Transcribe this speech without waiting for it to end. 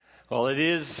Well, it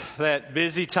is that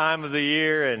busy time of the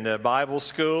year, and Bible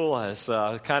school has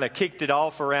kind of kicked it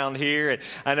off around here. And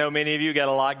I know many of you got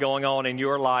a lot going on in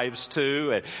your lives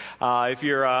too. And if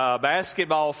you're a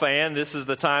basketball fan, this is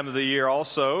the time of the year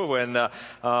also when,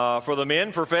 for the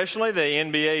men professionally, the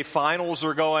NBA finals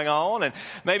are going on. And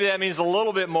maybe that means a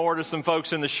little bit more to some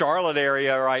folks in the Charlotte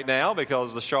area right now,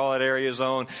 because the Charlotte area's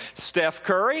own Steph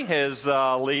Curry is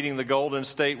leading the Golden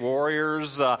State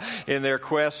Warriors in their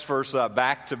quest for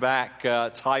back-to-back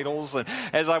titles. And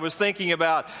as I was thinking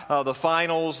about the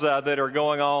finals that are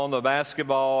going on, the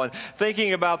basketball, and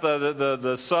thinking about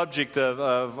the subject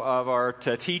of our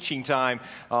teaching time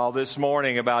this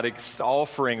morning about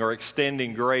offering or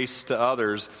extending grace to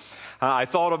others, I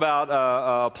thought about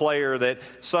a player that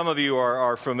some of you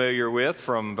are familiar with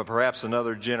from perhaps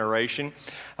another generation,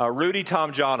 Rudy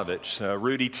Tomjanovich,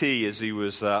 Rudy T, as he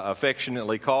was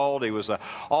affectionately called. He was an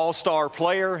all-star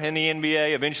player in the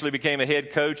NBA, eventually became a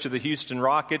head coach of the Houston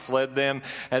Rockets, led them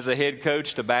as a head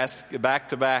coach to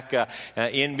back-to-back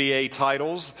NBA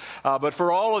titles. But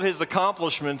for all of his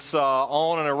accomplishments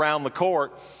on and around the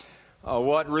court,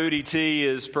 what Rudy T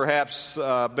is perhaps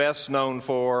best known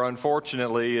for,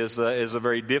 unfortunately, is a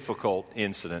very difficult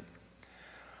incident.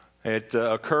 It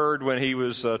occurred when he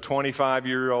was a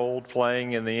 25-year-old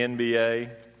playing in the NBA.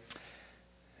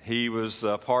 He was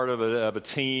part of a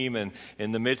team, and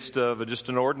in the midst of just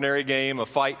an ordinary game, a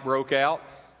fight broke out.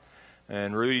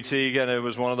 And Rudy T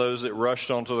was one of those that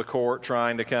rushed onto the court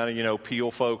trying to kind of,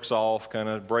 peel folks off, kind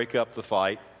of break up the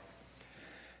fight.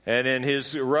 And in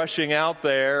his rushing out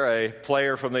there, a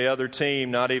player from the other team,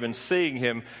 not even seeing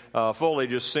him fully,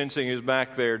 just sensing his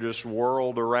back there, just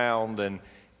whirled around and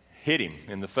hit him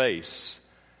in the face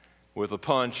with a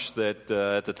punch that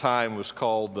at the time was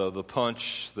called the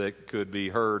punch that could be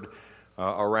heard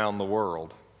around the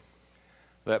world.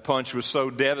 That punch was so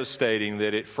devastating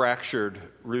that it fractured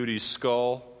Rudy's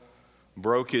skull,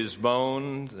 broke his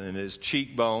bones and his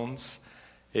cheekbones.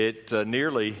 It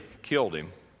nearly killed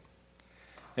him.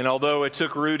 And although it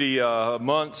took Rudy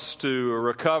months to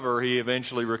recover, he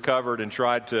eventually recovered and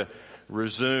tried to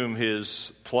resume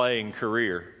his playing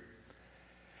career.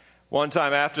 One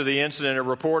time after the incident, a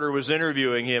reporter was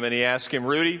interviewing him, and he asked him,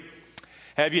 "Rudy,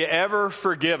 have you ever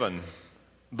forgiven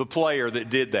the player that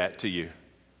did that to you?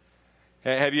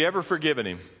 Have you ever forgiven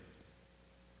him?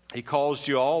 He caused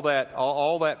you all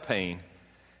that pain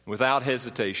without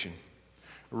hesitation."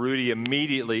 Rudy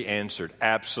immediately answered,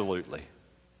 "Absolutely.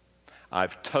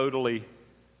 I've totally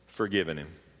forgiven him."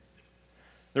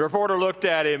 The reporter looked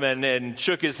at him and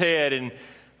shook his head, and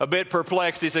a bit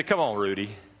perplexed, he said, "Come on, Rudy."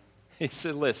 He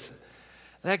said, "Listen,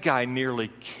 that guy nearly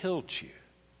killed you.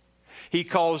 He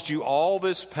caused you all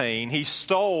this pain. He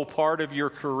stole part of your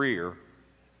career.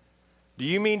 Do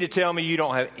you mean to tell me you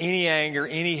don't have any anger,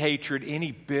 any hatred,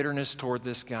 any bitterness toward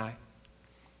this guy?"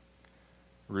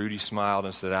 Rudy smiled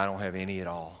and said, "I don't have any at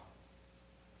all."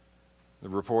 The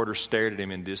reporter stared at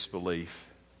him in disbelief.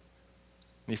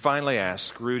 And he finally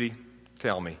asked, "Rudy,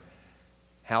 tell me,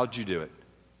 how'd you do it?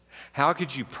 How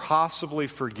could you possibly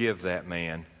forgive that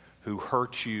man who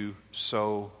hurt you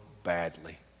so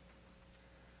badly?" It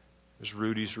was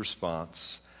Rudy's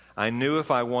response. "I knew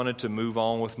if I wanted to move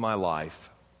on with my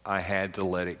life, I had to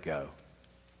let it go.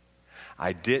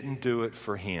 I didn't do it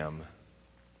for him.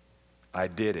 I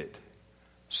did it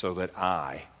so that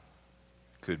I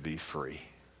could be free."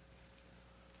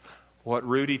 What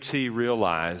Rudy T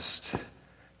realized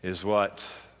is what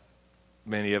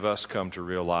many of us come to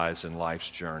realize in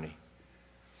life's journey.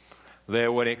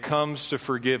 That when it comes to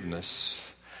forgiveness,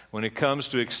 when it comes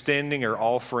to extending or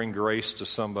offering grace to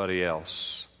somebody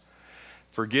else,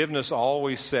 forgiveness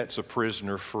always sets a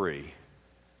prisoner free.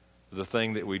 The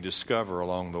thing that we discover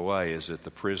along the way is that the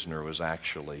prisoner was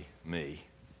actually me.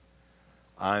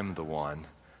 I'm the one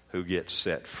who gets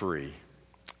set free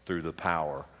through the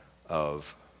power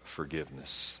of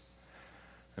forgiveness.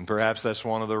 And perhaps that's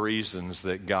one of the reasons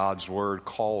that God's Word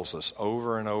calls us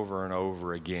over and over and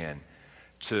over again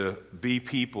to be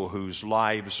people whose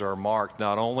lives are marked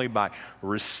not only by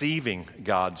receiving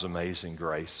God's amazing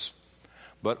grace,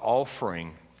 but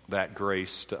offering that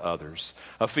grace to others.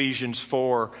 Ephesians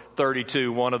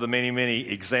 4:32, one of the many, many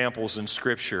examples in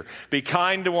Scripture. "Be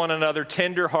kind to one another,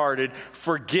 tender-hearted,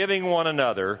 forgiving one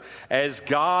another, as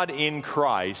God in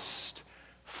Christ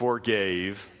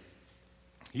forgave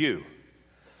you."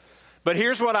 But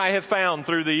here's what I have found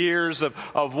through the years of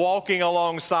walking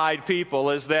alongside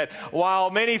people is that while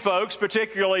many folks,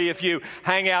 particularly if you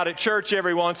hang out at church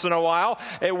every once in a while,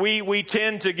 we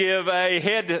tend to give a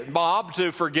head bob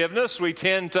to forgiveness. We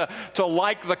tend to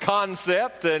like the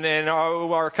concept and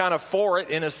are kind of for it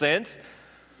in a sense.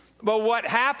 But what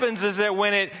happens is that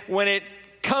when it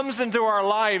comes into our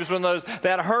lives, when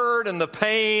that hurt and the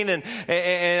pain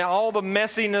and all the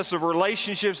messiness of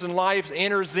relationships and lives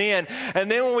enters in. And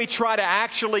then when we try to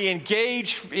actually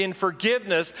engage in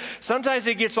forgiveness, sometimes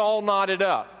it gets all knotted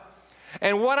up.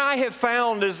 And what I have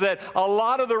found is that a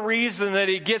lot of the reason that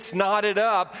it gets knotted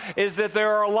up is that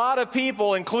there are a lot of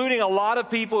people, including a lot of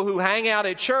people who hang out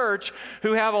at church,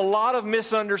 who have a lot of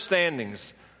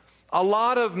misunderstandings, a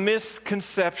lot of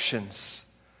misconceptions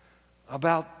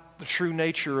about the true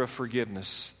nature of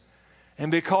forgiveness.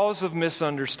 And because of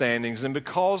misunderstandings and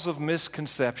because of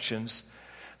misconceptions,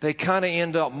 they kind of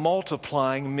end up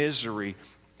multiplying misery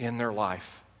in their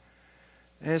life.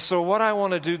 And so what I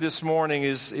want to do this morning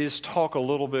is talk a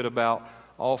little bit about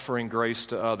offering grace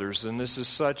to others. And this is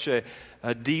such a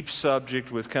deep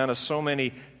subject with kind of so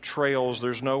many trails.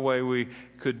 There's no way we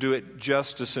could do it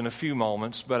justice in a few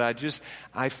moments. But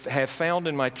I have found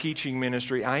in my teaching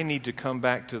ministry, I need to come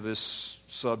back to this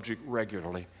subject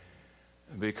regularly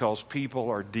because people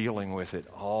are dealing with it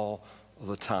all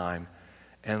the time.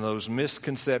 And those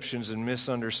misconceptions and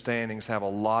misunderstandings have a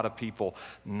lot of people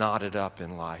knotted up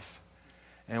in life.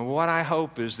 And what I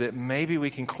hope is that maybe we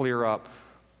can clear up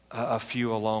a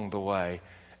few along the way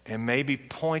and maybe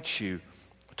point you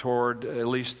toward at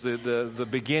least the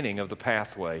beginning of the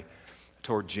pathway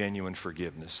toward genuine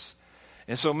forgiveness.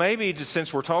 And so maybe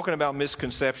since we're talking about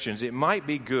misconceptions, it might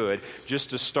be good just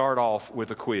to start off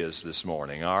with a quiz this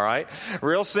morning, all right?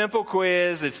 Real simple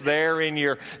quiz. It's there in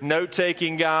your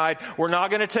note-taking guide. We're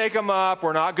not going to take them up.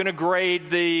 We're not going to grade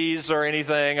these or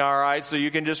anything, all right? So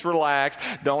you can just relax.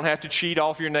 Don't have to cheat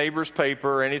off your neighbor's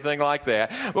paper or anything like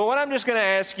that. But what I'm just going to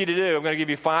ask you to do, I'm going to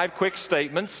give you 5 quick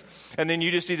statements, and then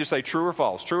you just either say true or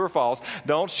false, true or false.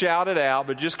 Don't shout it out,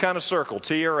 but just kind of circle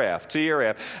T or F, T or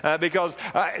F. Because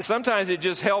sometimes it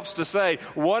just helps to say,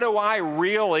 what do I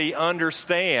really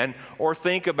understand or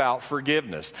think about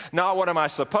forgiveness? Not what am I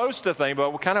supposed to think,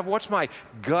 but kind of what's my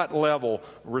gut level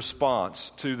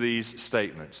response to these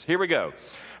statements. Here we go.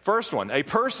 First one, a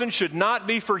person should not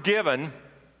be forgiven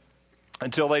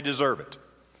until they deserve it.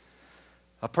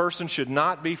 A person should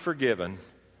not be forgiven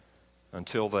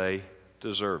until they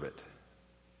deserve it.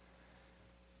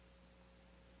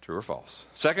 True or false?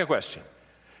 Second question.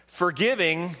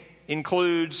 Forgiving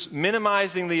includes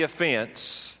minimizing the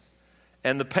offense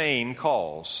and the pain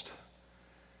caused.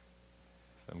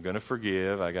 If I'm going to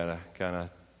forgive, I got to kind of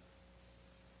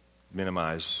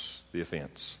minimize the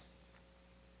offense.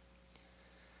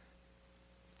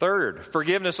 Third,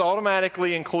 forgiveness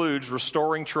automatically includes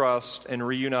restoring trust and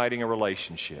reuniting a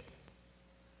relationship.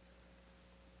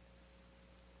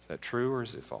 Is that true or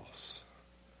is it false?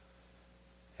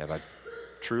 Have I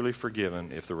truly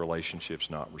forgiven if the relationship's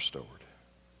not restored?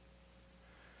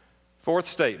 Fourth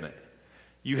statement,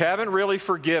 you haven't really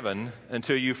forgiven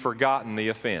until you've forgotten the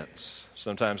offense.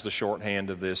 Sometimes the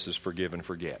shorthand of this is forgive and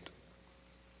forget.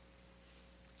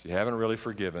 You haven't really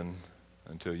forgiven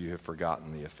until you have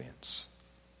forgotten the offense.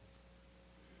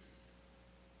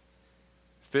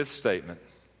 Fifth statement,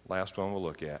 last one we'll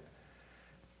look at.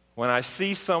 When I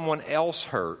see someone else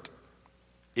hurt,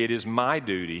 it is my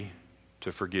duty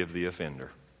to forgive the offender.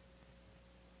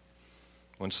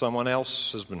 When someone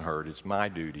else has been hurt, it's my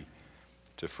duty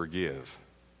to forgive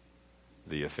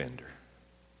the offender.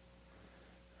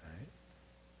 Right?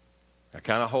 I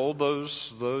kind of hold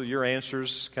your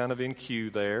answers kind of in queue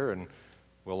there, and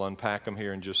we'll unpack them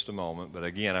here in just a moment. But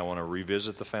again, I want to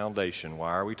revisit the foundation.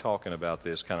 Why are we talking about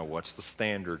this? Kind of what's the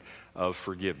standard of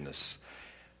forgiveness?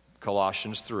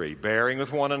 Colossians 3, bearing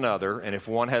with one another, and if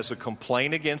one has a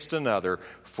complaint against another,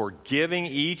 forgiving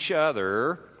each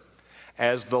other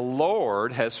as the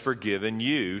Lord has forgiven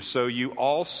you, so you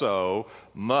also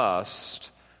must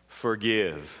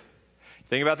forgive.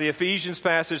 Think about the Ephesians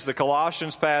passage, the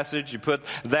Colossians passage. You put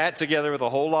that together with a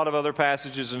whole lot of other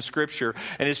passages in Scripture.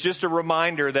 And it's just a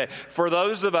reminder that for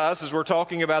those of us, as we're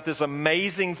talking about this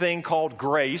amazing thing called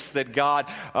grace that God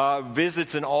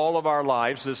visits in all of our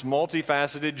lives, this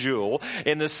multifaceted jewel,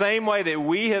 in the same way that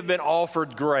we have been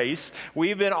offered grace,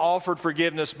 we've been offered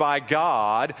forgiveness by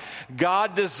God,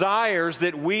 God desires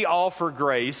that we offer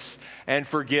grace and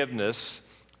forgiveness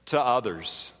to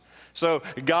others. So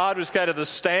God was kind of the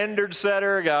standard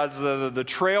setter. God's the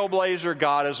trailblazer.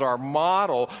 God is our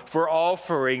model for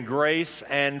offering grace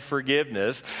and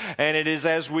forgiveness. And it is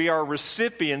as we are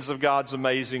recipients of God's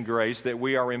amazing grace that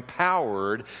we are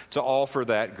empowered to offer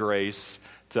that grace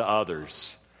to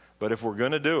others. But if we're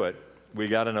going to do it, we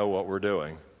got to know what we're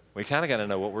doing. We kind of got to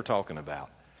know what we're talking about.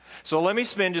 So let me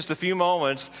spend just a few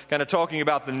moments kind of talking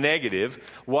about the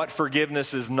negative, what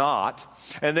forgiveness is not.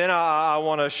 And then I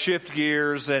want to shift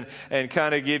gears and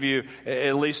kind of give you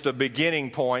at least a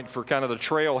beginning point for kind of the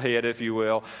trailhead, if you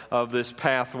will, of this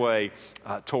pathway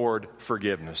toward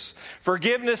forgiveness.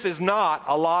 Forgiveness is not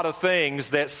a lot of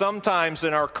things that sometimes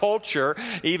in our culture,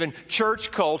 even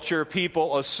church culture,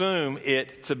 people assume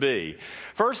it to be.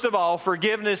 First of all,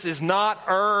 forgiveness is not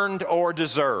earned or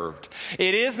deserved.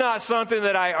 It is not something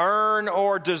that I earn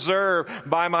or deserve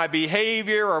by my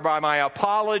behavior or by my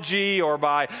apology or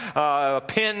by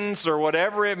penance or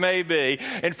whatever it may be.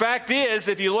 In fact is,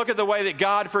 if you look at the way that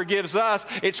God forgives us,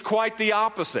 it's quite the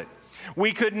opposite.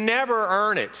 We could never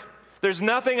earn it. There's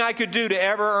nothing I could do to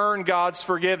ever earn God's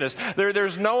forgiveness.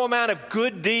 There's no amount of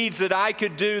good deeds that I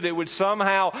could do that would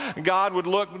somehow, God would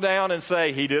look down and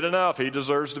say, he did enough, he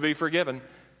deserves to be forgiven.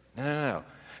 No.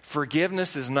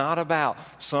 Forgiveness is not about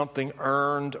something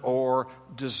earned or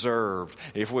deserved.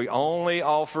 If we only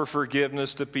offer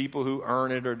forgiveness to people who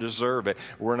earn it or deserve it,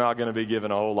 we're not going to be given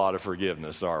a whole lot of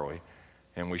forgiveness, are we?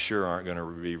 And we sure aren't going to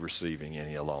be receiving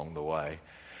any along the way.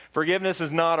 Forgiveness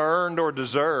is not earned or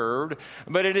deserved,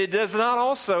 but it does not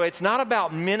also, it's not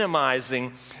about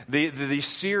minimizing the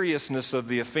seriousness of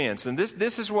the offense. And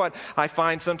this is what I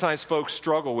find sometimes folks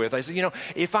struggle with. I say,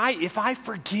 if I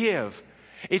forgive,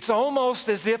 it's almost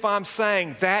as if I'm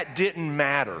saying that didn't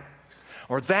matter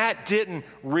or that didn't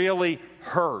really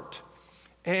hurt.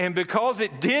 And because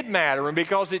it did matter and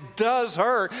because it does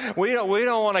hurt, we don't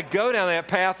want to go down that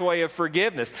pathway of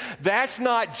forgiveness. That's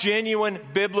not genuine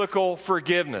biblical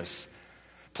forgiveness.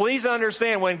 Please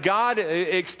understand, when God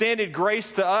extended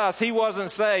grace to us, He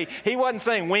wasn't saying,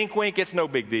 wink, wink, it's no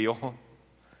big deal.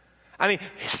 I mean,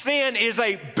 sin is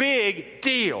a big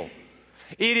deal.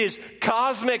 It is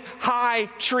cosmic high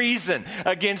treason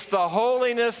against the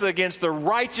holiness, against the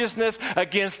righteousness,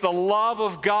 against the love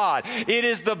of God. It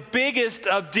is the biggest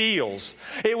of deals.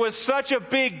 It was such a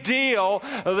big deal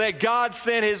that God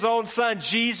sent His own Son,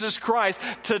 Jesus Christ,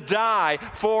 to die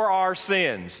for our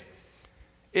sins.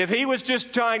 If He was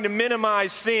just trying to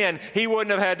minimize sin, He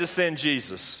wouldn't have had to send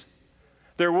Jesus.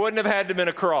 There wouldn't have had to have been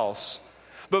a cross.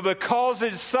 But because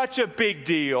it's such a big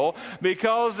deal,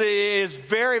 because it is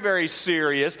very, very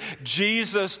serious,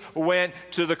 Jesus went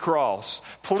to the cross.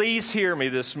 Please hear me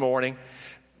this morning,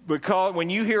 because when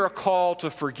you hear a call to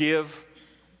forgive,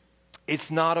 it's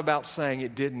not about saying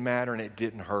it didn't matter and it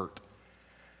didn't hurt.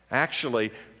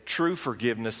 Actually, true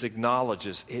forgiveness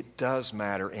acknowledges it does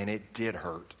matter and it did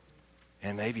hurt.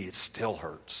 And maybe it still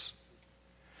hurts.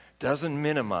 Doesn't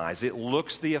minimize. It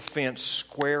looks the offense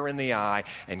square in the eye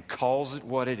and calls it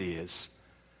what it is,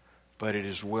 but it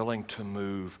is willing to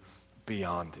move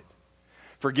beyond it.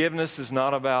 Forgiveness is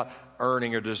not about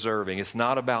earning or deserving. It's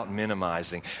not about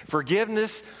minimizing.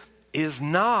 Forgiveness is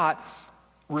not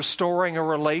restoring a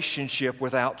relationship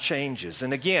without changes.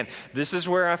 And again, this is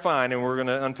where I find, and we're going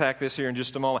to unpack this here in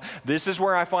just a moment, this is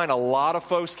where I find a lot of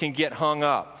folks can get hung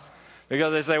up.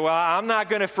 Because they say, well, I'm not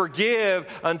going to forgive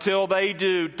until they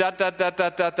do ...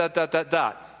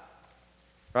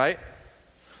 Right?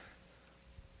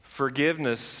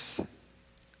 Forgiveness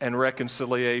and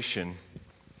reconciliation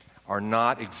are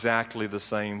not exactly the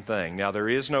same thing. Now, there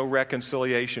is no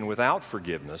reconciliation without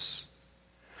forgiveness,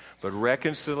 but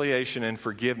reconciliation and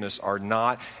forgiveness are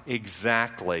not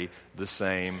exactly the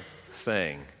same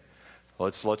thing.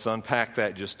 Let's unpack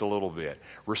that just a little bit.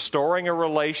 Restoring a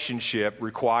relationship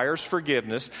requires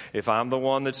forgiveness. If I'm the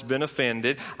one that's been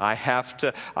offended, I have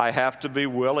to be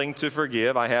willing to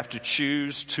forgive. I have to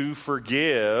choose to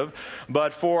forgive.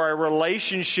 But for a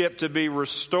relationship to be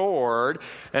restored,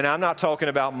 and I'm not talking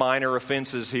about minor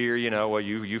offenses here,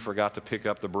 you forgot to pick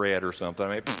up the bread or something.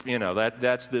 I mean,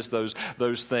 that's just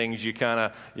those things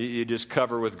you just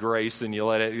cover with grace and you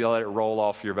let it roll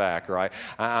off your back, right?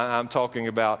 I'm talking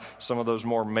about some of those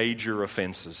more major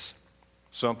offenses,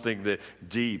 something that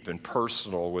deep and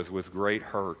personal with great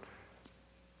hurt.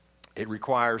 It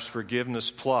requires forgiveness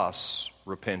plus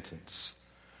repentance.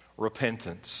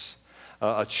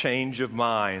 A change of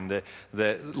mind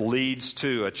that leads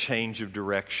to a change of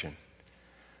direction.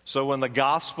 So when the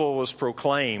gospel was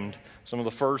proclaimed, some of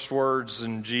the first words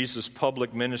in Jesus'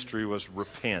 public ministry was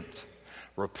repent.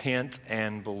 Repent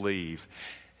and believe.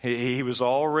 He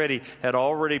had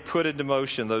already put into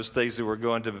motion those things that were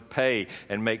going to pay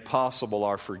and make possible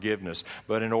our forgiveness.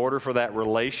 But in order for that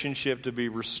relationship to be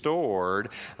restored,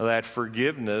 that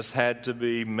forgiveness had to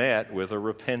be met with a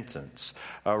repentance,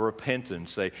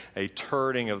 a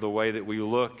turning of the way that we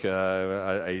look,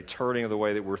 a turning of the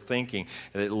way that we're thinking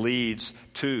that leads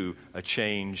to a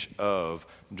change of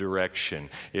direction.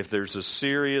 If there's a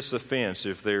serious offense,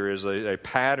 if there is a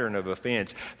pattern of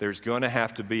offense, there's going to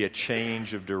have to be a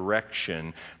change of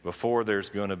direction before there's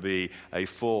going to be a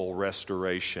full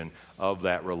restoration of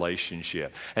that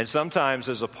relationship. And sometimes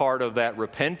as a part of that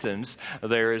repentance,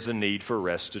 there is a need for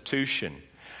restitution.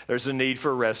 There's a need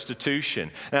for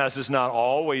restitution. Now, this is not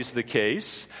always the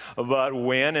case, but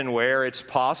when and where it's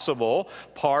possible,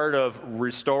 part of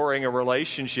restoring a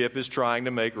relationship is trying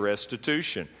to make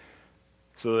restitution.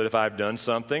 So that if I've done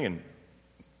something, and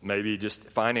maybe just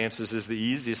finances is the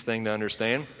easiest thing to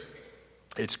understand,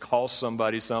 it's cost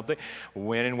somebody something.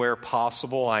 When and where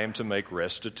possible, I am to make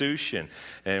restitution.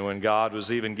 And when God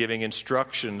was even giving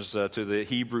instructions to the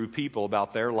Hebrew people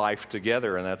about their life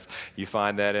together, and you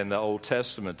find that in the Old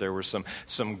Testament, there were some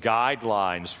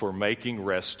guidelines for making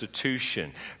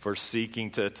restitution, for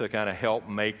seeking to kind of help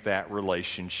make that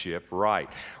relationship right.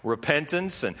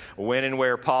 Repentance, and when and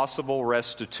where possible,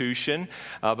 restitution.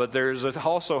 But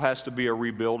also has to be a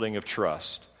rebuilding of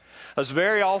trust. As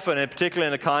very often, and particularly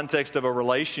in the context of a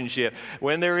relationship,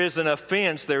 when there is an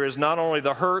offense, there is not only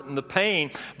the hurt and the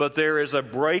pain, but there is a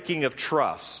breaking of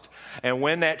trust. And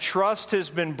when that trust has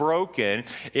been broken,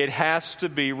 it has to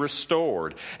be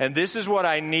restored. And this is what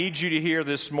I need you to hear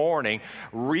this morning.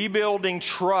 Rebuilding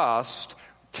trust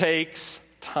takes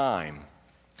time.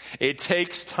 It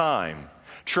takes time.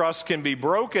 Trust can be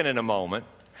broken in a moment,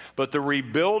 but the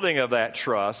rebuilding of that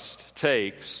trust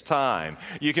takes time.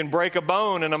 You can break a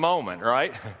bone in a moment,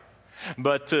 right?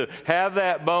 But to have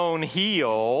that bone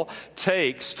heal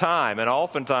takes time, and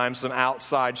oftentimes some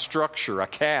outside structure, a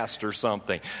cast or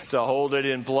something, to hold it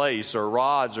in place, or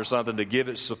rods or something to give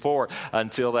it support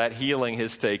until that healing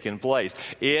has taken place.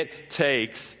 It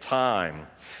takes time.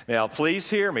 Now, please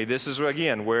hear me. This is,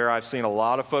 again, where I've seen a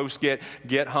lot of folks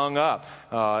get hung up.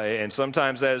 And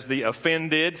sometimes as the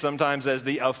offended, sometimes as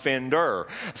the offender.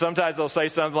 Sometimes they'll say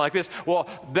something like this: well,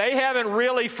 they haven't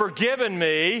really forgiven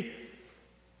me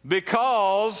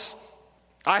because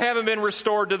I haven't been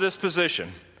restored to this position.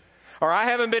 Or I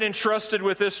haven't been entrusted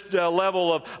with this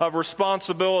level of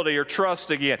responsibility or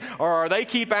trust again. Or they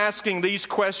keep asking these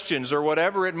questions, or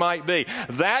whatever it might be.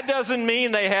 That doesn't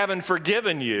mean they haven't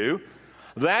forgiven you.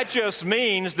 That just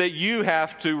means that you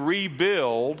have to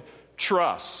rebuild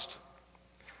trust.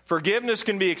 Forgiveness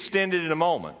can be extended in a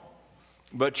moment,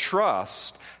 but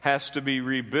trust has to be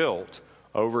rebuilt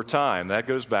over time. That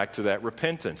goes back to that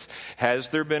repentance. Has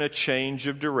there been a change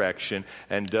of direction,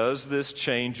 and does this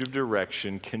change of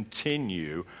direction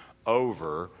continue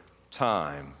over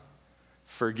time?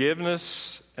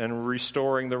 Forgiveness and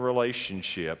restoring the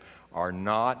relationship are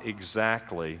not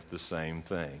exactly the same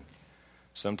thing.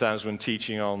 Sometimes when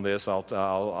teaching on this,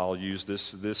 I'll use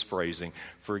this phrasing.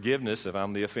 Forgiveness, if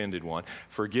I'm the offended one,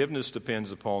 forgiveness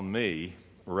depends upon me.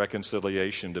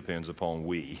 Reconciliation depends upon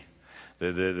we.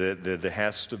 There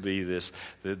has to be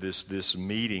this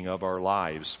meeting of our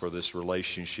lives for this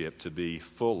relationship to be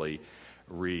fully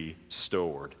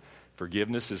restored.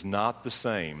 Forgiveness is not the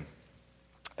same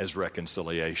as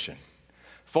reconciliation.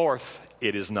 Fourth,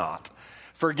 it is not.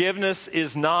 Forgiveness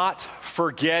is not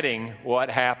forgetting what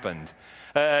happened.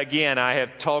 Again, I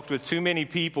have talked with too many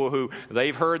people who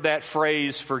they've heard that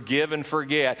phrase, forgive and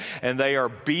forget, and they are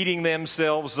beating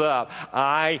themselves up.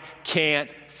 I can't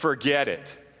forget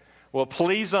it. Well,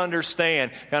 please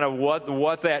understand kind of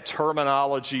what that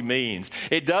terminology means.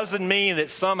 It doesn't mean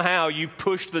that somehow you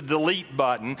push the delete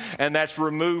button and that's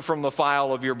removed from the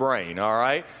file of your brain, all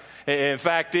right? In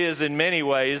fact, in many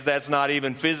ways, that's not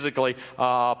even physically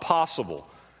possible,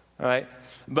 right?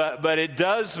 But it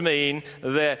does mean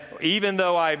that even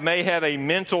though I may have a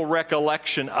mental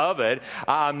recollection of it,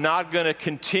 I'm not going to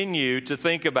continue to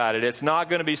think about it. It's not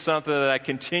going to be something that I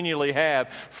continually have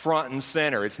front and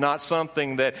center. It's not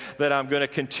something that I'm going to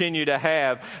continue to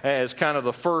have as kind of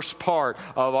the first part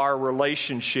of our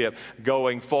relationship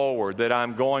going forward, that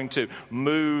I'm going to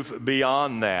move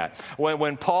beyond that.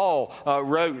 When Paul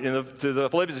wrote to the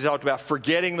Philippians, he talked about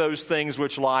forgetting those things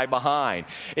which lie behind.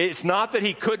 It's not that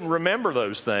he couldn't remember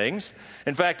those things.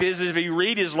 In fact, if you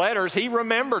read his letters, he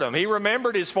remembered them. He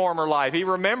remembered his former life. He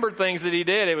remembered things that he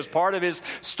did. It was part of his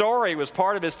story. It was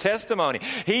part of his testimony.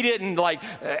 He didn't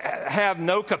have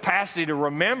no capacity to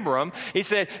remember them. He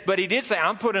said, but he did say,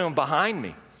 I'm putting them behind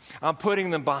me. I'm putting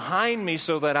them behind me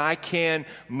so that I can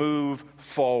move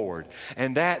forward.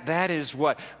 And that is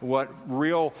what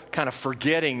real kind of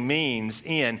forgetting means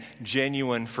in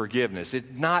genuine forgiveness.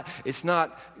 It's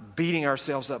not beating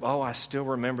ourselves up. Oh, I still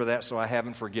remember that, so I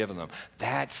haven't forgiven them.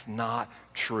 That's not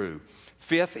true.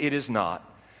 Fifth, it is not.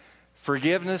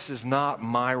 Forgiveness is not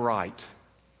my right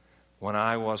when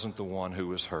I wasn't the one who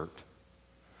was hurt.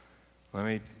 Let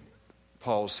me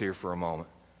pause here for a moment.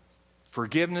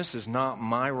 Forgiveness is not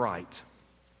my right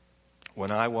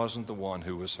when I wasn't the one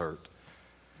who was hurt.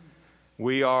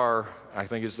 We are, I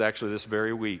think it's actually this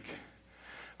very week,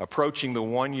 approaching the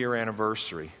 1-year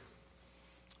anniversary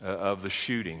of the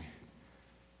shooting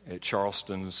at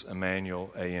Charleston's Emmanuel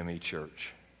AME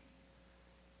Church.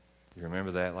 You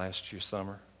remember that last year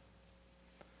summer?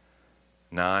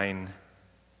 9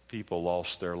 people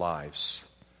lost their lives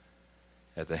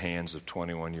at the hands of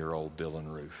 21-year-old Dylan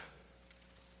Roof.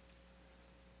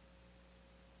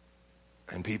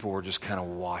 And people were just kind of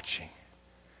watching.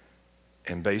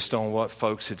 And based on what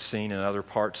folks had seen in other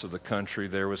parts of the country,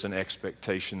 there was an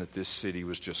expectation that this city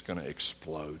was just going to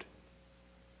explode.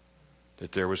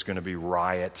 That there was going to be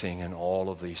rioting and all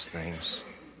of these things.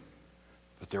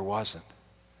 But there wasn't.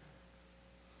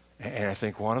 And I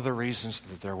think one of the reasons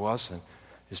that there wasn't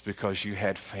is because you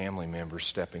had family members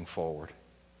stepping forward.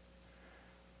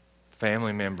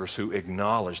 Family members who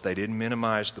acknowledged, they didn't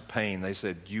minimize the pain. They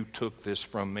said, you took this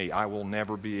from me. I will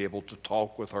never be able to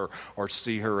talk with her or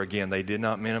see her again. They did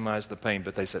not minimize the pain,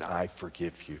 but they said, I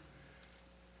forgive you.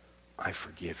 I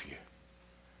forgive you.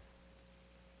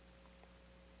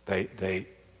 They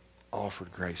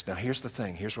offered grace. Now here's the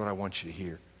thing. Here's what I want you to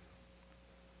hear.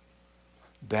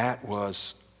 That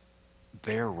was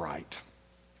their right,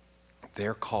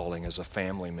 their calling as a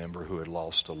family member who had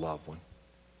lost a loved one.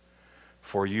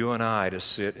 For you and I to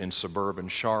sit in suburban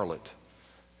Charlotte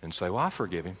and say, well, I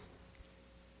forgive him.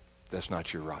 That's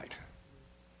not your right.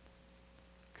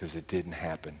 Because it didn't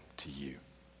happen to you.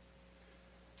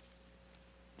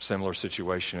 Similar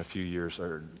situation a few years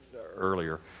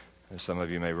earlier. Some of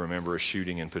you may remember a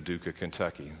shooting in Paducah,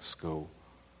 Kentucky, school.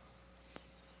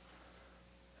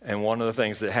 And one of the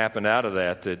things that happened out of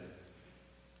that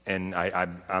and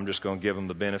I'm just going to give them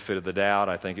the benefit of the doubt.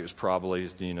 I think it was probably,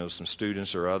 some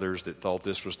students or others that thought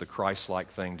this was the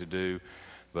Christ-like thing to do.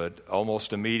 But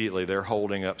almost immediately they're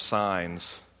holding up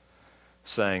signs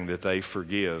saying that they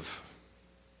forgive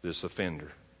this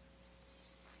offender.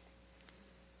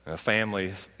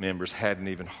 Family members hadn't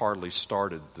even hardly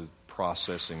started the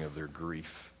processing of their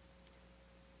grief.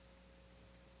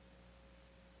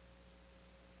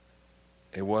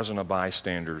 It wasn't a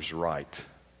bystander's right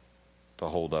to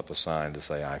hold up a sign to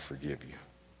say, I forgive you.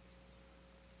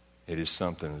 It is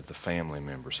something that the family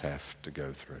members have to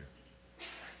go through.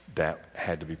 That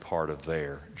had to be part of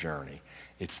their journey.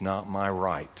 It's not my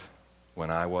right, when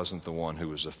I wasn't the one who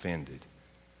was offended,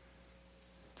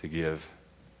 to give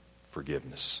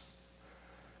forgiveness.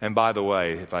 And by the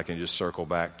way, if I can just circle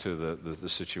back to the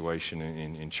situation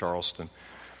in Charleston,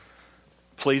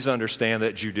 please understand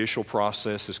that judicial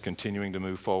process is continuing to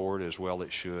move forward as well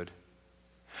it should.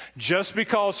 Just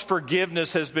because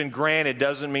forgiveness has been granted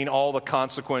doesn't mean all the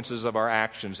consequences of our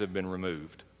actions have been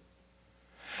removed.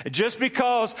 Just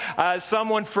because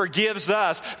someone forgives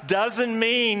us doesn't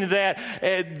mean that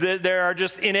there are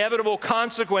just inevitable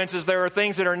consequences. There are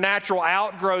things that are natural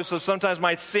outgrowths of sometimes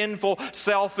my sinful,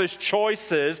 selfish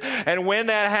choices. And when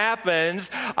that happens,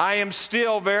 I am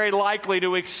still very likely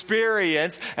to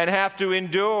experience and have to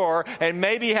endure and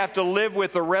maybe have to live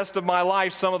with the rest of my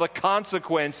life some of the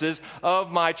consequences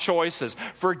of my choices.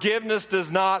 Forgiveness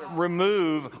does not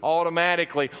remove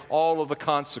automatically all of the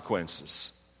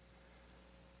consequences.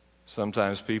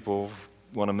 Sometimes people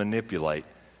want to manipulate.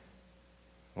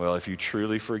 Well, if you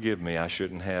truly forgive me, I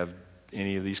shouldn't have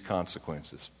any of these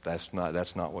consequences. That's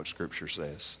not what Scripture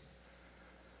says.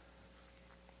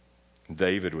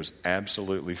 David was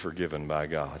absolutely forgiven by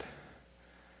God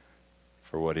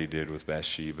for what he did with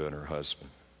Bathsheba and her husband.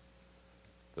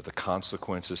 But the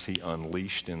consequences he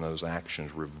unleashed in those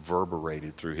actions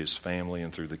reverberated through his family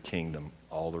and through the kingdom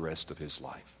all the rest of his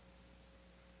life.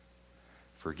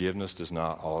 Forgiveness does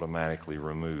not automatically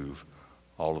remove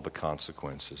all of the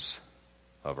consequences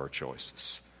of our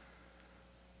choices.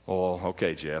 Well,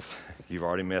 okay, Jeff, you've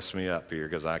already messed me up here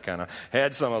because I kind of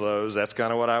had some of those. That's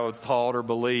kind of what I thought or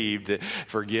believed, that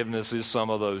forgiveness is some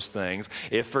of those things.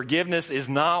 If forgiveness is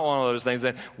not one of those things,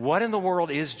 then what in the world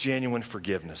is genuine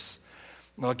forgiveness?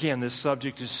 Well, again, this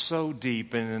subject is so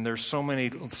deep and there's so many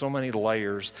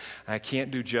layers. I can't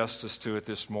do justice to it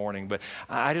this morning, but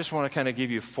I just want to kind of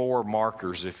give you 4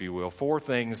 markers, if you will, 4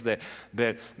 things that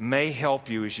may help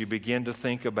you as you begin to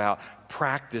think about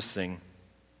practicing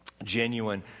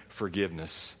genuine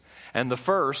forgiveness. And the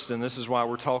first, and this is why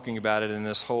we're talking about it in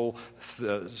this whole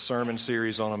sermon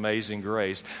series on Amazing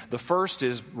Grace, the first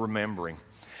is remembering.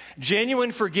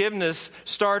 Genuine forgiveness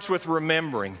starts with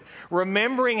remembering.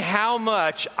 Remembering how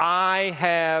much I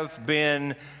have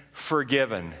been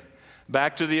forgiven.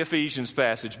 Back to the Ephesians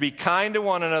passage. Be kind to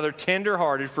one another,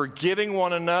 tenderhearted, forgiving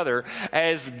one another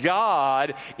as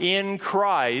God in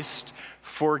Christ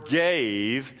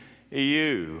forgave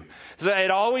you. So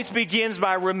it always begins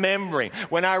by remembering.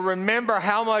 When I remember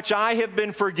how much I have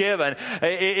been forgiven,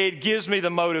 it gives me the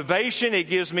motivation, it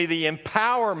gives me the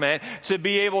empowerment to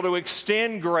be able to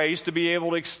extend grace, to be able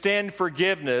to extend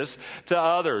forgiveness to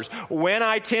others. When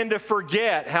I tend to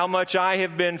forget how much I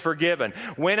have been forgiven,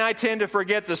 when I tend to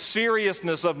forget the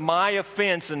seriousness of my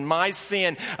offense and my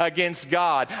sin against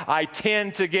God, I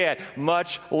tend to get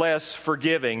much less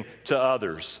forgiving to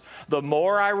others. The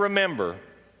more I remember,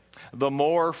 the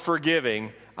more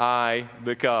forgiving I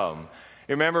become.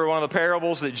 You remember one of the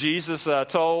parables that Jesus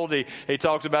told? He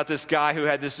talked about this guy who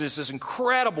had this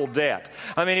incredible debt.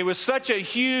 I mean, it was such a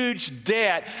huge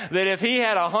debt that if he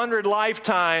had 100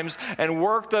 lifetimes and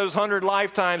worked those 100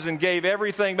 lifetimes and gave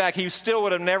everything back, he still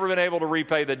would have never been able to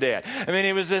repay the debt. I mean,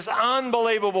 it was this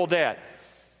unbelievable debt.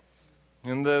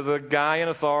 And the guy in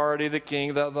authority, the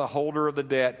king, the holder of the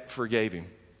debt, forgave him.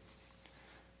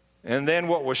 And then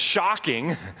what was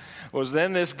shocking was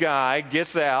then this guy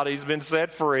gets out. He's been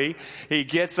set free. He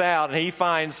gets out and he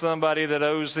finds somebody that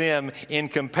owes him in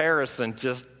comparison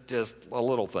just a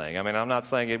little thing. I mean, I'm not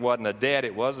saying it wasn't a debt.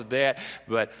 It was a debt.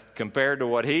 But compared to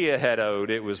what he had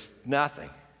owed, it was nothing.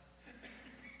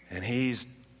 And he's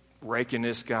raking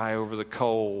this guy over the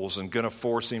coals and going to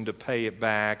force him to pay it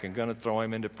back and going to throw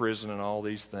him into prison and all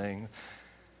these things.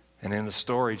 And in the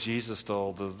story Jesus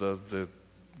told,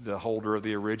 the holder of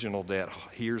the original debt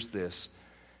hears this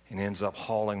and ends up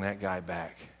hauling that guy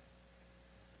back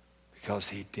because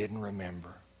he didn't remember.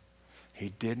 He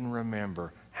didn't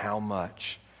remember how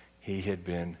much he had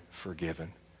been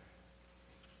forgiven.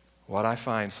 What I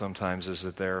find sometimes is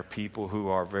that there are people who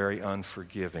are very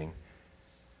unforgiving.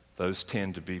 Those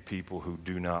tend to be people who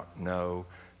do not know,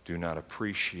 do not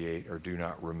appreciate, or do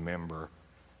not remember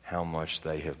how much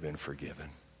they have been forgiven.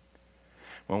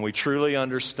 When we truly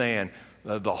understand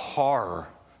the horror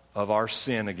of our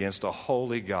sin against a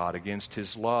holy God, against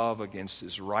His love, against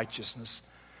His righteousness,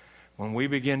 when we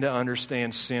begin to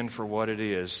understand sin for what it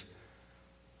is,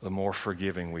 the more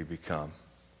forgiving we become.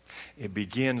 It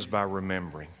begins by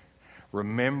remembering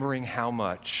how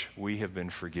much we have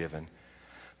been forgiven.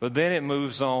 But then it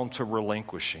moves on to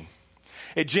relinquishing.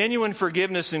 Genuine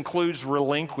forgiveness includes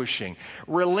relinquishing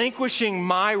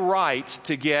my right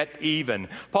to get even.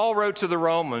 Paul wrote to the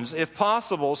Romans, if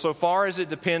possible, so far as it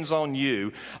depends on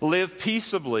you, live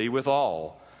peaceably with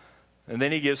all. And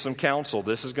then he gives some counsel.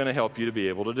 This is going to help you to be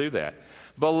able to do that.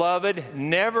 Beloved,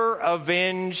 never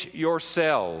avenge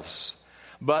yourselves,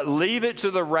 but leave it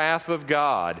to the wrath of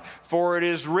God. For it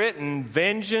is written,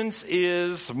 vengeance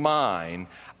is mine.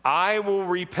 I will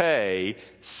repay,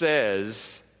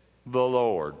 says the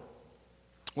Lord.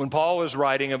 When Paul was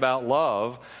writing about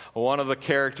love, one of the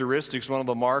characteristics, one of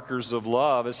the markers of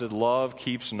love is that love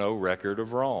keeps no record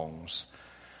of wrongs.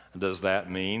 Does that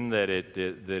mean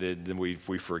that we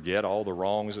forget all the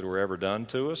wrongs that were ever done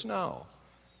to us? No.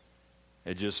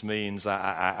 It just means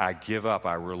I give up,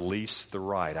 I release the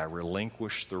right, I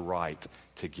relinquish the right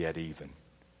to get even.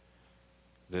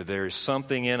 There is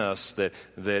something in us that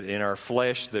in our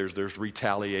flesh there's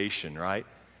retaliation, right?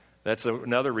 That's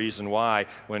another reason why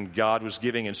when God was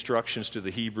giving instructions to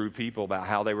the Hebrew people about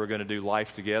how they were going to do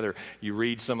life together, you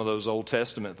read some of those Old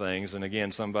Testament things, and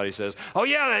again, somebody says, oh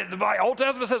yeah, the Old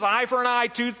Testament says eye for an eye,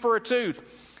 tooth for a tooth.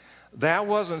 That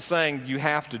wasn't saying you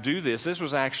have to do this. This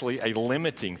was actually a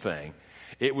limiting thing.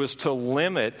 It was to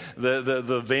limit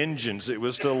the vengeance. It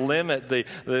was to limit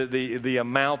the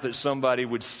amount that somebody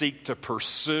would seek to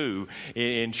pursue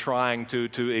in trying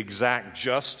to exact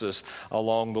justice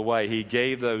along the way. He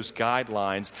gave those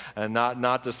guidelines, and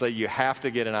not to say you have to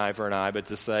get an eye for an eye, but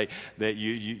to say that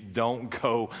you don't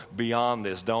go beyond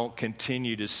this. Don't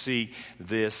continue to seek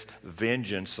this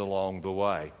vengeance along the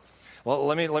way. Well,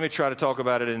 let me try to talk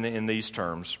about it in these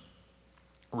terms.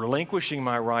 Relinquishing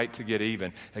my right to get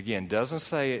even, again, doesn't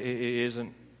say it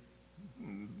isn't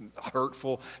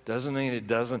hurtful, doesn't mean it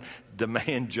doesn't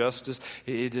demand justice.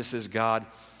 It just says, God,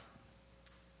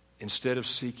 instead of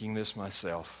seeking this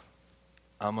myself,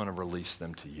 I'm going to release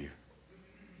them to you.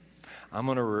 I'm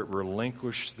going to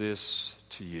relinquish this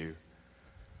to you.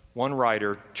 One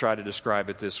writer tried to describe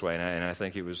it this way, and I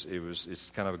think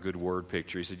it's kind of a good word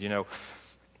picture. He said,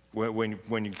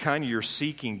 when you're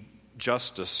seeking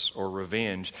justice or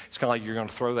revenge, it's kind of like you're going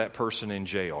to throw that person in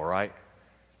jail, right?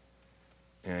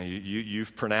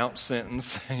 You've pronounced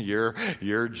sentence, you're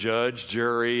judge,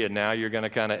 jury, and now you're going to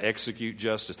kind of execute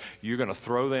justice. You're going to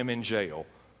throw them in jail.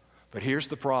 But here's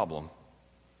the problem.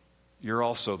 You're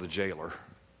also the jailer.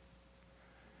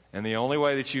 And the only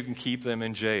way that you can keep them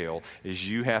in jail is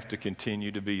you have to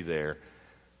continue to be there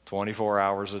 24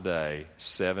 hours a day,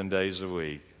 7 days a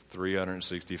week,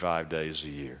 365 days a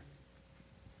year.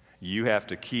 You have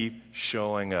to keep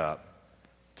showing up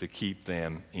to keep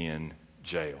them in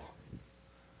jail.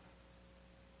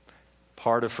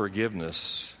 Part of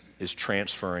forgiveness is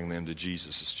transferring them to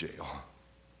Jesus' jail.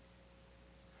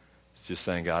 It's just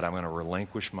saying, God, I'm going to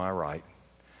relinquish my right.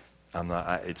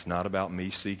 It's not about me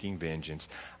seeking vengeance.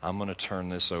 I'm going to turn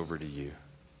this over to you.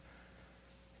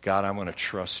 God, I'm going to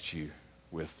trust you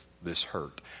with this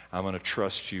hurt. I'm going to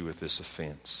trust you with this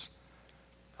offense.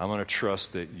 I'm going to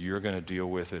trust that you're going to deal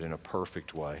with it in a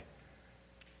perfect way.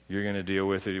 You're going to deal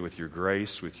with it with your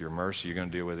grace, with your mercy. You're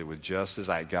going to deal with it with justice.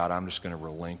 God, I'm just going to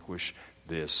relinquish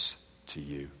this to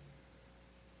you.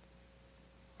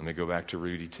 Let me go back to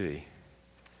Rudy T.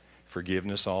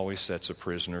 Forgiveness always sets a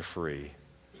prisoner free,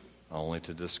 only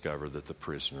to discover that the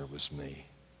prisoner was me.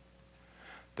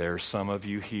 There are some of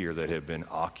you here that have been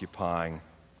occupying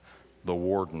the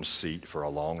warden's seat for a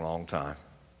long, long time.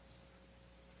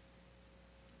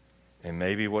 And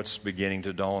maybe what's beginning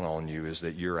to dawn on you is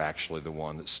that you're actually the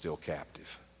one that's still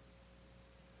captive.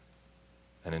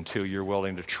 And until you're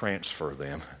willing to transfer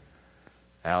them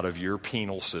out of your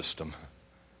penal system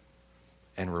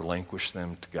and relinquish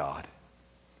them to God,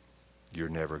 you're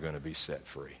never going to be set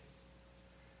free.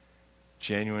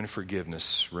 Genuine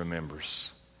forgiveness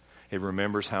remembers. It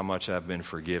remembers how much I've been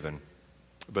forgiven,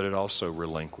 but it also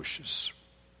relinquishes.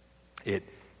 It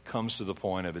comes to the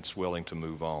point of it's willing to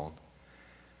move on.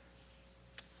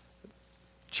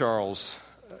 Charles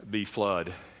B.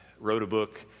 Flood wrote a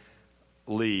book,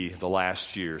 Lee, The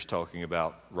Last Years, talking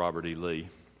about Robert E. Lee.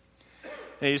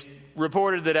 And he's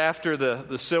reported that after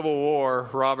the Civil War,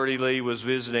 Robert E. Lee was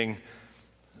visiting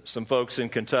some folks in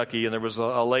Kentucky, and there was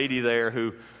a lady there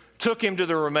who took him to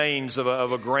the remains of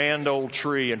a grand old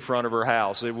tree in front of her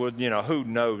house. It would, who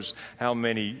knows how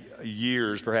many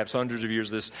years, perhaps hundreds of years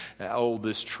this old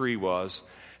this tree was.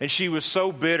 And she was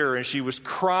so bitter, and she was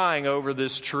crying over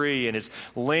this tree, and its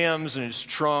limbs and its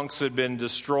trunks had been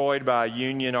destroyed by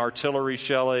Union artillery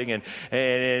shelling, and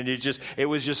it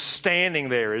was just standing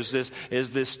there as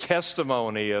this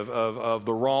testimony of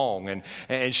the wrong.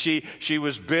 And she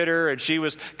was bitter, and she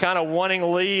was kind of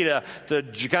wanting Lee to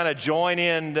kind of join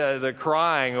in the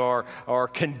crying or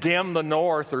condemn the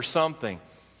North or something.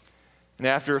 And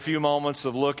after a few moments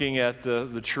of looking at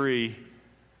the tree,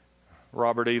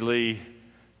 Robert E. Lee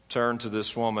turned to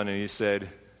this woman and he said,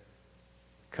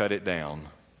 "Cut it down,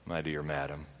 my dear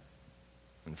madam,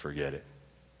 and forget it.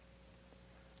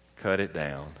 Cut it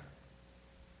down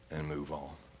and move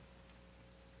on."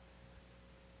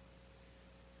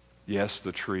 Yes,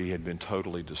 the tree had been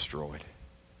totally destroyed.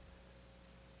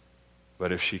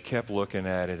 But if she kept looking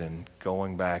at it and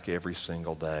going back every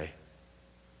single day,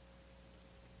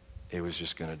 it was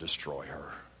just going to destroy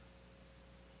her.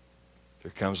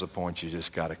 There comes a point you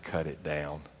just got to cut it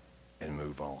down and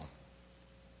move on.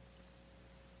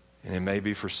 And it may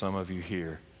be for some of you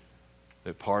here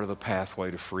that part of the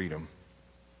pathway to freedom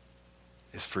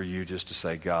is for you just to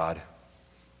say, "God,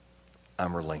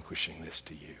 I'm relinquishing this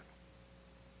to you.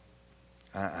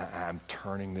 I'm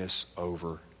turning this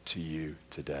over to you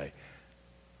today.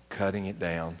 Cutting it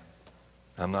down.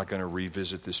 I'm not going to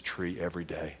revisit this tree every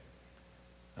day.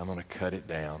 I'm going to cut it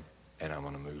down and I'm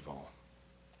going to move on."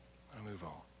 I'm going to move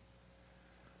on.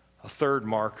 A third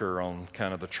marker on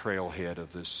kind of the trailhead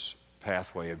of this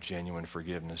pathway of genuine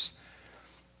forgiveness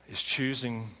is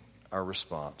choosing our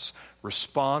response.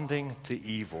 Responding to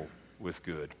evil with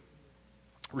good.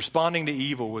 Responding to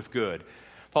evil with good.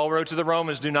 Paul wrote to the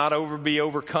Romans, "Do not be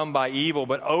overcome by evil,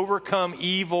 but overcome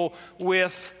evil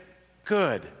with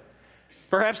good."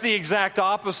 Perhaps the exact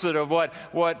opposite of what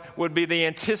would be the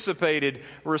anticipated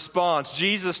response.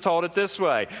 Jesus taught it this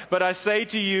way: "But I say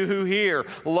to you who hear,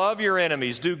 love your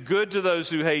enemies, do good to those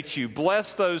who hate you,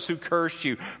 bless those who curse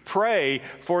you, pray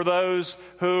for those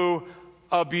who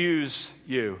abuse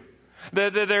you."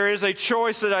 There is a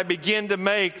choice that I begin to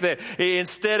make, that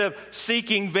instead of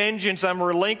seeking vengeance, I'm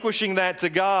relinquishing that to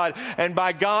God. And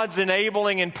by God's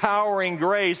enabling, empowering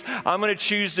grace, I'm going to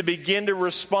choose to begin to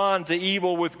respond to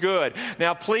evil with good.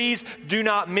 Now, please do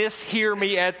not mishear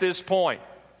me at this point.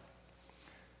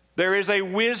 There is a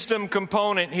wisdom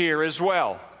component here as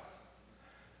well.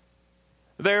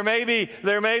 There may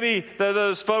be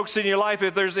those folks in your life,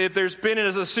 if there's been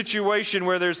a situation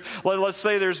where let's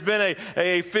say there's been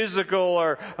a physical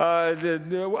or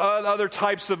other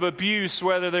types of abuse,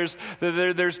 whether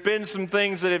there's been some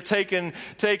things that have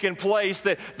taken place,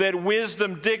 that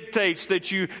wisdom dictates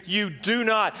that you do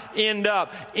not end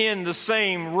up in the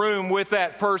same room with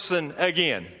that person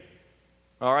again.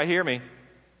 All right, hear me.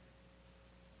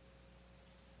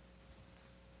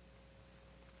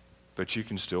 But you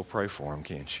can still pray for them,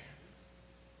 can't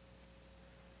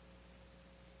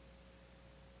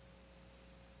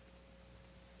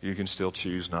you? You can still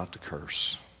choose not to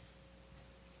curse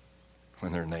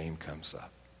when their name comes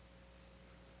up.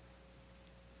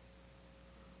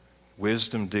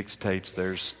 Wisdom dictates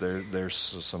there's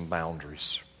some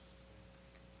boundaries.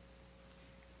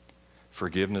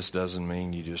 Forgiveness doesn't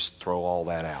mean you just throw all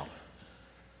that out.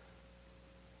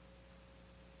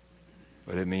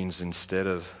 But it means instead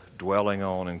of dwelling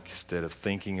on, instead of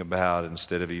thinking about,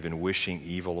 instead of even wishing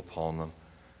evil upon them,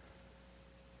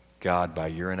 God, by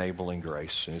your enabling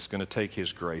grace, and it's going to take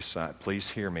His grace. Please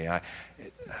hear me.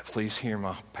 Please hear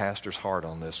my pastor's heart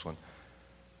on this one.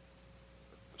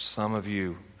 Some of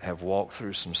you have walked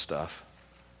through some stuff,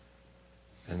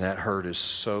 and that hurt is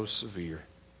so severe.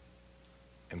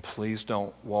 And please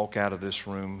don't walk out of this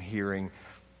room hearing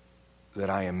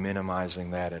that I am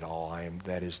minimizing that at all.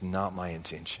 That is not my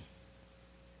intention.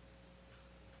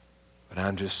 But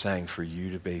I'm just saying for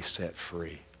you to be set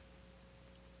free,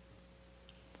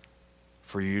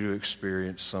 for you to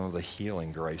experience some of the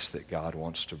healing grace that God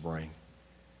wants to bring,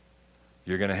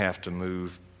 you're going to have to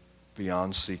move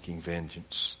beyond seeking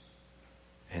vengeance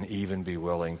and even be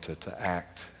willing to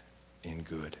act in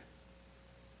good.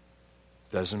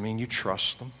 Doesn't mean you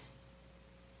trust them.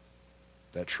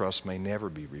 That trust may never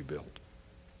be rebuilt.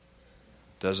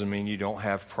 Doesn't mean you don't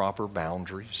have proper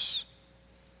boundaries.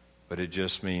 But it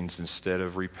just means instead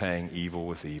of repaying evil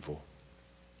with evil,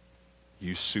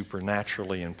 you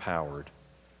supernaturally empowered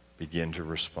begin to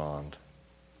respond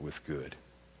with good.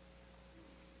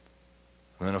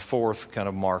 And then a fourth kind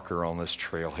of marker on this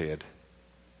trailhead,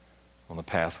 on the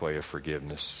pathway of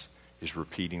forgiveness, is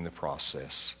repeating the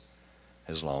process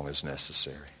as long as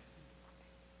necessary.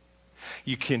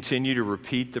 You continue to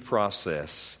repeat the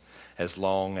process as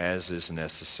long as is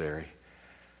necessary.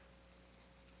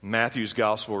 Matthew's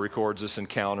gospel records this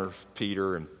encounter of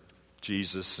Peter and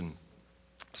Jesus, and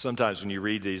sometimes when you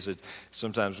read these, it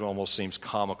sometimes almost seems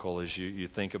comical as you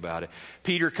think about it.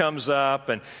 Peter comes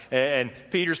up, and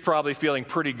Peter's probably feeling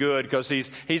pretty good because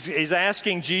he's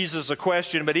asking Jesus a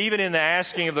question, but even in the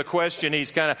asking of the question,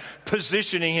 he's kind of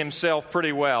positioning himself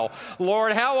pretty well.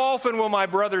 Lord, how often will my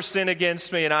brother sin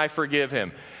against me and I forgive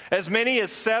him? As many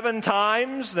as 7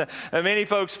 times. Many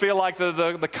folks feel like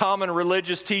the common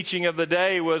religious teaching of the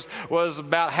day was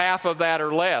about half of that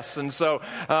or less. And so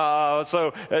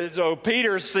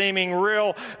Peter's seeming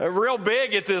real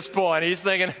big at this point. He's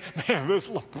thinking, man,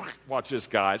 watch this,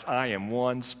 guys. I am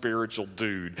one spiritual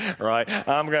dude, right?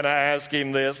 I'm going to ask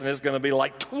him this, and it's going to be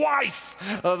like twice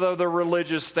of the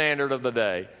religious standard of the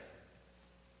day.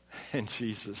 And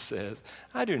Jesus says,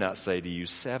 I do not say to you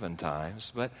 7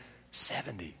 times, but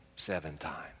 77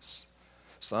 times.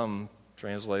 Some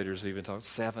translators even talk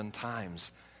 7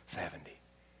 times 70.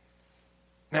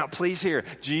 Now, please hear,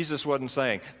 Jesus wasn't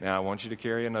saying, now I want you to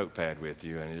carry a notepad with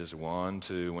you, and it is 1,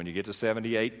 2, when you get to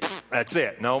 78, that's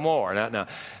it, no more.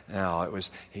 No, it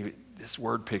was this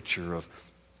word picture of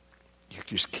you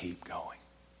just keep going.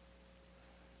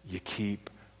 You keep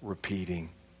repeating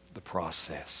the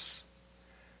process.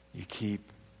 You keep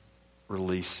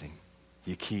releasing.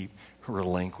 You keep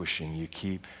relinquishing. You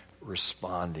keep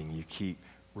responding. You keep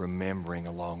remembering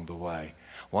along the way.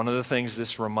 One of the things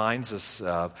this reminds us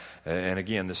of, and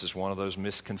again, this is one of those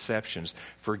misconceptions,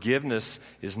 forgiveness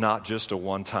is not just a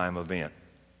one-time event.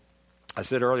 I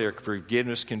said earlier,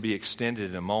 forgiveness can be extended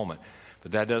in a moment,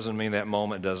 but that doesn't mean that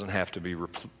moment doesn't have to be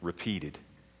repeated.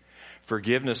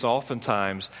 Forgiveness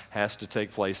oftentimes has to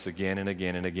take place again and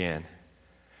again and again.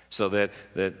 So that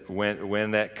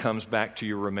when that comes back to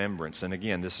your remembrance, and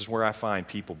again, this is where I find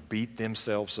people beat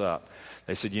themselves up.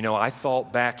 They said, I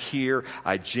thought back here,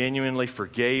 I genuinely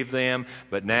forgave them,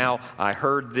 but now I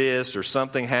heard this, or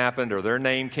something happened, or their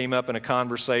name came up in a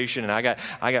conversation, and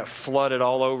I got flooded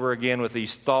all over again with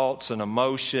these thoughts and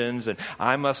emotions, and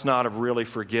I must not have really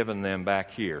forgiven them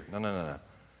back here. No.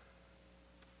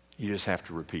 You just have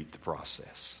to repeat the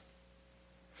process.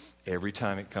 Every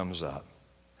time it comes up,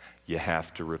 you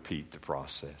have to repeat the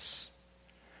process.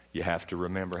 You have to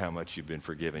remember how much you've been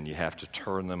forgiven. You have to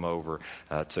turn them over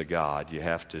to God. You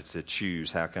have to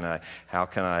choose how can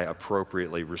I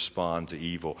appropriately respond to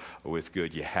evil with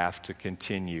good. You have to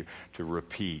continue to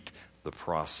repeat the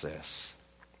process.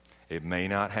 It may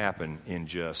not happen in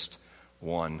just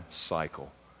one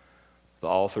cycle. The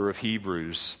author of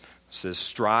Hebrews says,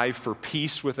 strive for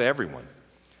peace with everyone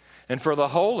and for the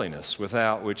holiness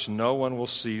without which no one will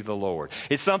see the Lord.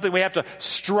 It's something we have to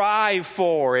strive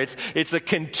for. It's a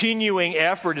continuing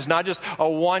effort. It's not just a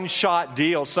one-shot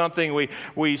deal. It's something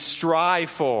we strive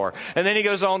for. And then he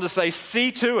goes on to say,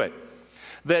 see to it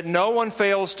that no one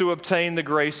fails to obtain the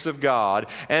grace of God,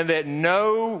 and that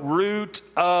no root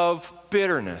of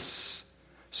bitterness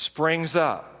springs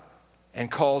up and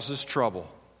causes trouble,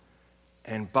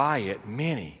 and by it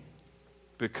many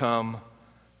become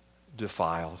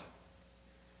defiled.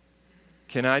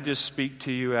 Can I just speak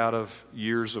to you out of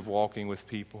years of walking with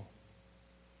people?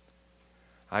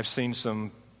 I've seen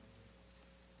some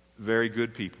very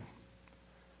good people,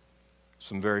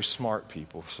 some very smart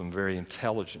people, some very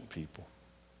intelligent people,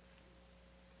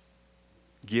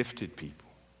 gifted people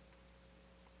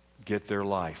get their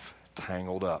life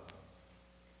tangled up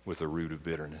with a root of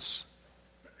bitterness.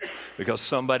 Because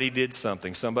somebody did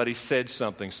something, somebody said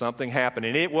something, something happened,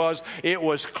 and it was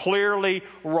clearly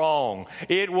wrong.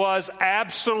 It was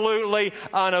absolutely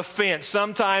an offense,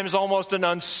 sometimes almost an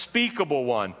unspeakable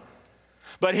one.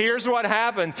 But here's what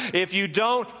happened. If you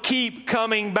don't keep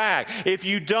coming back, if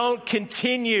you don't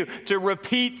continue to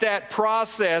repeat that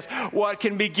process, what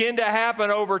can begin to happen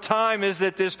over time is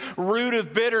that this root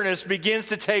of bitterness begins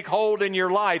to take hold in your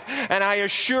life. And I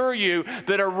assure you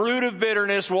that a root of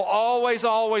bitterness will always,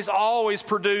 always, always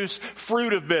produce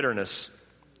fruit of bitterness.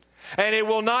 And it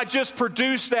will not just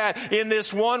produce that in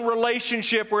this one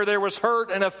relationship where there was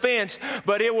hurt and offense,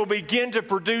 but it will begin to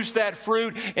produce that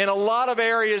fruit in a lot of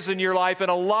areas in your life and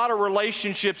a lot of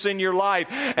relationships in your life.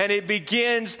 And it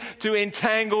begins to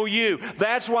entangle you.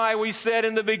 That's why we said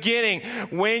in the beginning,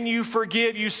 when you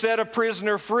forgive, you set a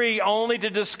prisoner free, only to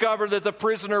discover that the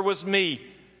prisoner was me.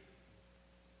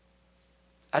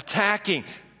 Attacking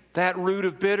that root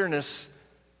of bitterness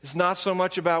is not so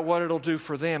much about what it'll do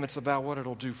for them, it's about what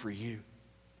it'll do for you.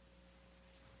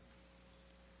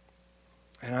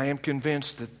 And I am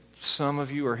convinced that some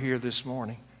of you are here this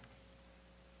morning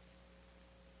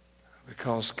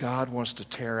because God wants to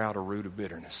tear out a root of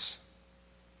bitterness.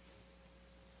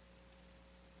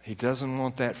 He doesn't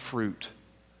want that fruit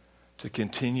to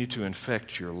continue to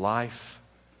infect your life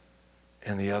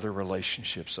and the other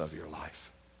relationships of your life.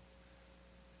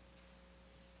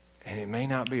 And it may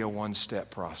not be a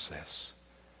one-step process.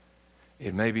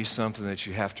 It may be something that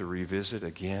you have to revisit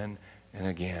again and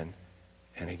again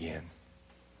and again.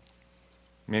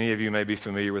 Many of you may be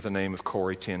familiar with the name of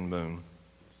Corrie ten Boom.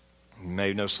 You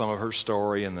may know some of her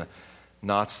story in the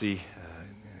Nazi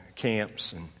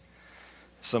camps and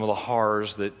some of the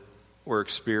horrors that were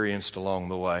experienced along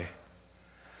the way.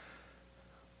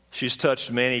 She's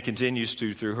touched many, continues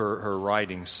to through her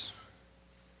writings.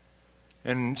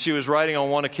 And she was writing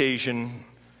on one occasion,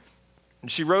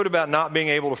 and she wrote about not being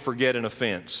able to forget an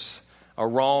offense, a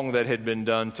wrong that had been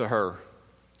done to her.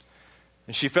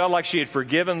 And she felt like she had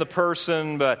forgiven the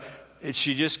person, but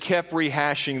she just kept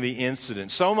rehashing the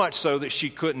incident, so much so that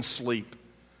she couldn't sleep.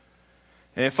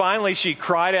 And finally she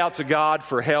cried out to God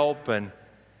for help, and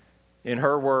in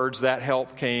her words, that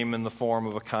help came in the form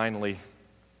of a kindly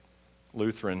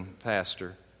Lutheran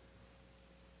pastor.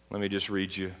 Let me just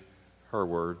read you her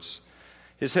words.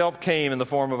 His help came in the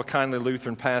form of a kindly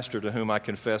Lutheran pastor to whom I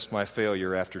confessed my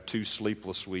failure after 2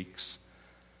 sleepless weeks.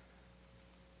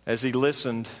 As he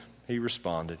listened, he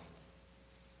responded.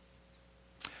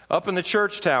 Up in the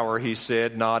church tower, he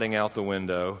said, nodding out the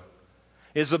window,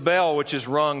 is a bell which is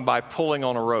rung by pulling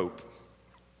on a rope.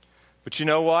 But you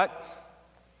know what?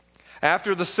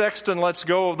 After the sexton lets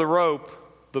go of the rope,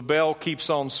 the bell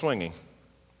keeps on swinging.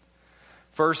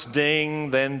 First ding,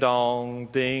 then dong,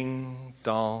 ding,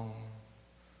 dong.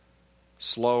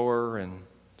 Slower and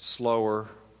slower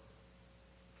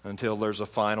until there's a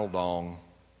final dong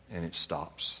and it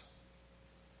stops.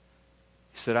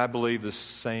 He said, I believe the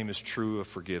same is true of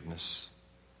forgiveness.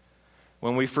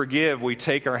 When we forgive, we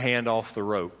take our hand off the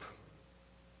rope.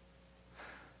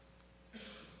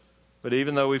 But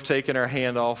even though we've taken our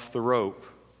hand off the rope,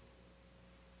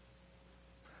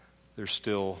 there's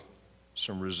still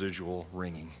some residual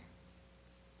ringing.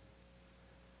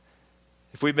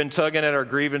 If we've been tugging at our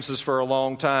grievances for a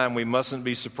long time, we mustn't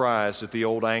be surprised if the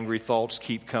old angry thoughts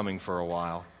keep coming for a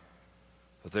while.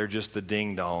 But they're just the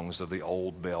ding-dongs of the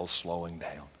old bell slowing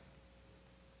down.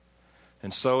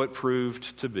 And so it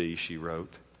proved to be, she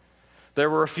wrote. There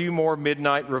were a few more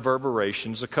midnight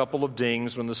reverberations, a couple of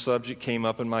dings when the subject came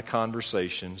up in my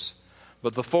conversations,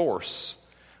 but the force,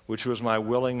 which was my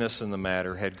willingness in the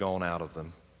matter, had gone out of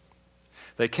them.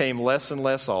 They came less and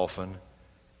less often,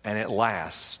 and at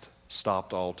last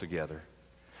stopped altogether.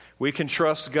 We can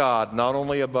trust God not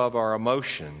only above our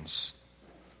emotions,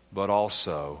 but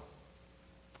also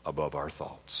above our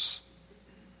thoughts.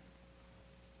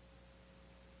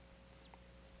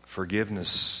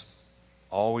 Forgiveness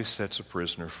always sets a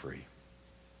prisoner free,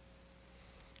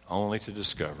 only to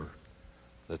discover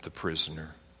that the prisoner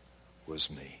was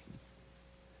me.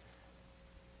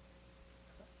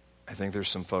 I think there's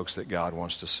some folks that God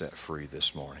wants to set free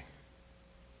this morning.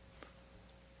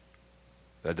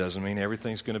 That doesn't mean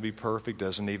everything's going to be perfect,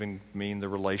 doesn't even mean the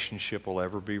relationship will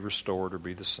ever be restored or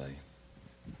be the same.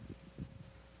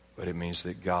 But it means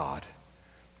that God,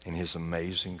 in His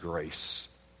amazing grace,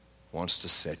 wants to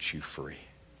set you free.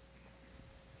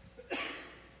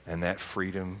 And that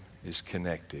freedom is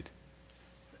connected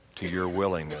to your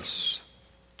willingness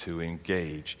to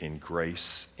engage in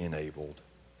grace-enabled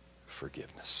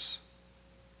forgiveness.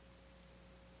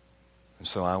 And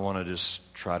so I want to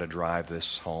just try to drive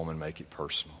this home and make it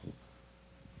personal.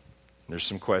 There's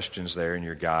some questions there in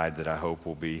your guide that I hope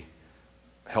will be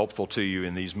helpful to you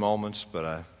in these moments, but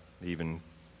I even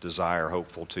desire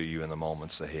hopeful to you in the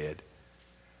moments ahead.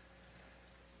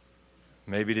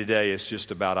 Maybe today it's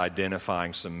just about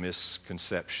identifying some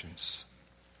misconceptions.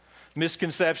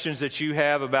 Misconceptions that you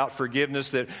have about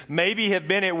forgiveness that maybe have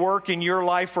been at work in your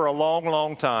life for a long,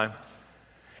 long time.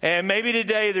 And maybe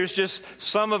today there's just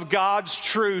some of God's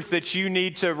truth that you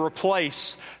need to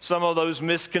replace some of those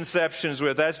misconceptions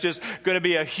with. That's just going to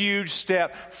be a huge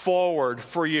step forward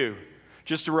for you,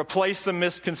 just to replace some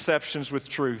misconceptions with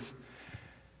truth.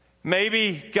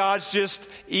 Maybe God's just,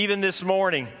 even this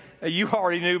morning, you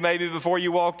already knew maybe before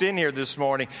you walked in here this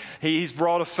morning, He's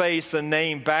brought a face, a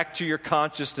name back to your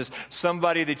consciousness,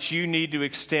 somebody that you need to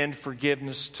extend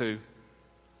forgiveness to.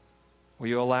 Will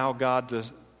you allow God to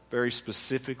very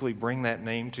specifically bring that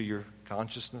name to your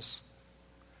consciousness?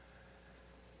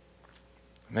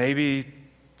 Maybe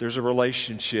there's a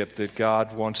relationship that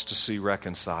God wants to see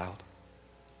reconciled.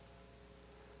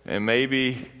 And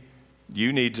maybe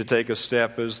you need to take a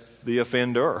step as the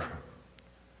offender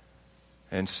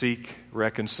and seek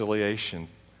reconciliation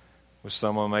with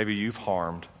someone maybe you've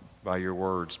harmed by your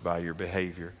words, by your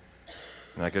behavior.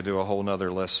 And I could do a whole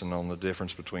nother lesson on the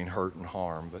difference between hurt and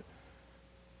harm, but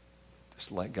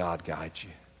just let God guide you.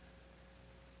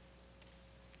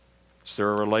 Is there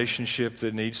a relationship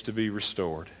that needs to be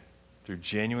restored through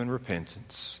genuine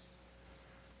repentance,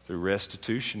 through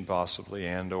restitution possibly,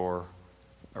 and or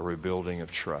a rebuilding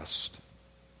of trust?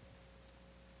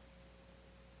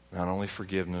 Not only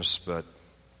forgiveness, but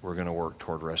we're going to work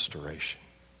toward restoration.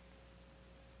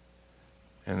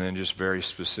 And then just very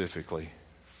specifically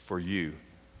for you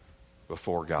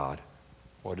before God,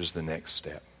 what is the next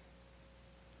step?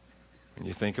 When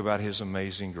you think about His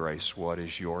amazing grace, what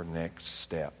is your next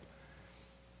step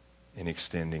in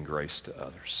extending grace to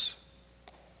others?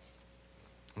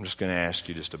 I'm just going to ask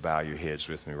you just to bow your heads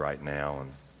with me right now.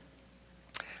 And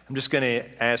I'm just going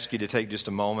to ask you to take just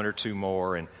a moment or two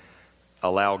more and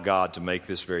allow God to make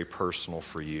this very personal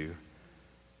for you.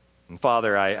 And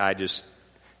Father, I just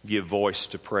give voice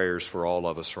to prayers for all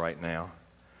of us right now.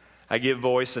 I give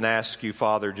voice and ask you,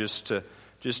 Father, just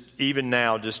even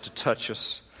now, just to touch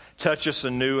us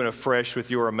anew and afresh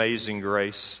with your amazing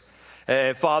grace.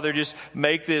 Father, just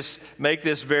make this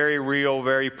very real,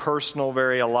 very personal,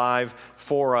 very alive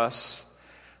for us.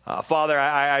 Father,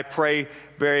 I pray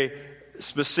very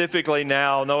specifically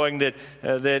now, knowing that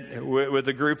with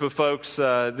a group of folks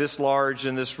this large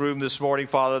in this room this morning,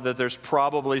 Father, that there's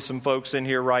probably some folks in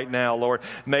here right now, Lord.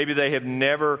 Maybe they have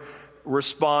never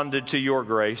responded to your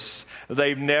grace.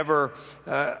 They've never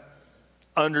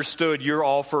understood your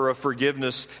offer of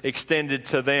forgiveness extended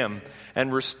to them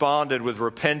and responded with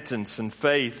repentance and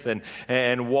faith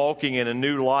and walking in a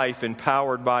new life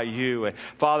empowered by you. And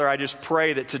Father, I just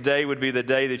pray that today would be the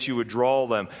day that you would draw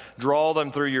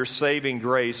them through your saving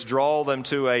grace, draw them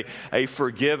to a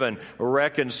forgiven,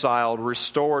 reconciled,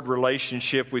 restored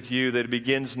relationship with you that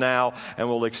begins now and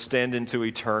will extend into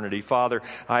eternity. Father,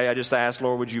 I just ask,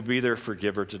 Lord, would you be their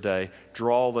forgiver today?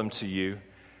 Draw them to you.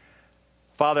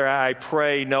 Father, I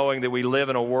pray knowing that we live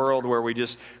in a world where we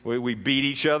beat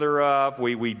each other up,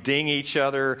 we ding each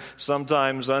other,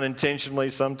 sometimes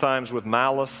unintentionally, sometimes with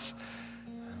malice.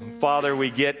 Father, we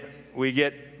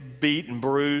get beat and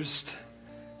bruised.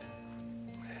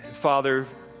 Father,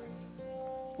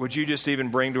 would you just even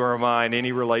bring to our mind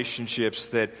any relationships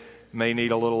that may need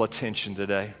a little attention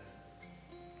today,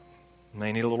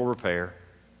 may need a little repair.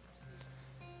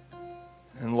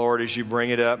 And Lord, as you bring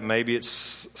it up, maybe it's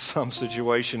some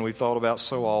situation we thought about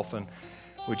so often.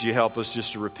 Would you help us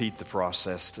just to repeat the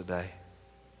process today?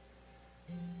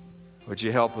 Would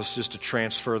you help us just to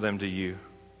transfer them to you?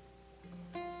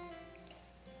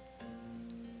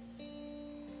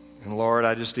 And Lord,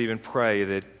 I just even pray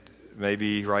that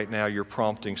maybe right now you're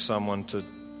prompting someone to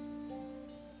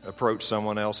approach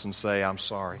someone else and say, I'm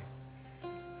sorry.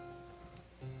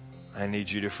 I need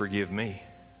you to forgive me.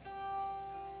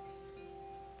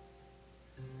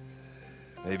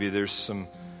 Maybe there's some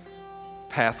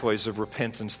pathways of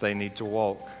repentance they need to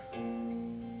walk,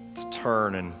 to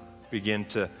turn and begin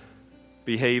to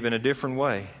behave in a different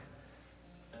way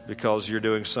because you're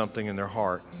doing something in their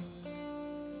heart.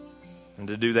 And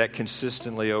to do that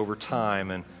consistently over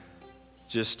time and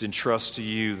just entrust to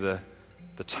you the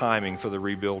timing for the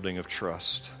rebuilding of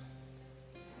trust.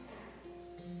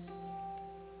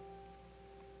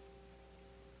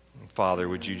 And Father,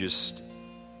 would you just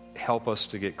help us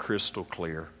to get crystal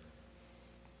clear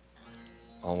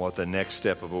on what the next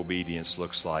step of obedience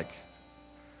looks like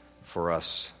for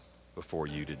us before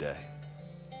you today.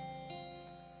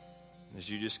 As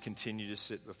you just continue to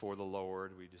sit before the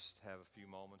Lord, we just have a few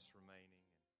moments remaining.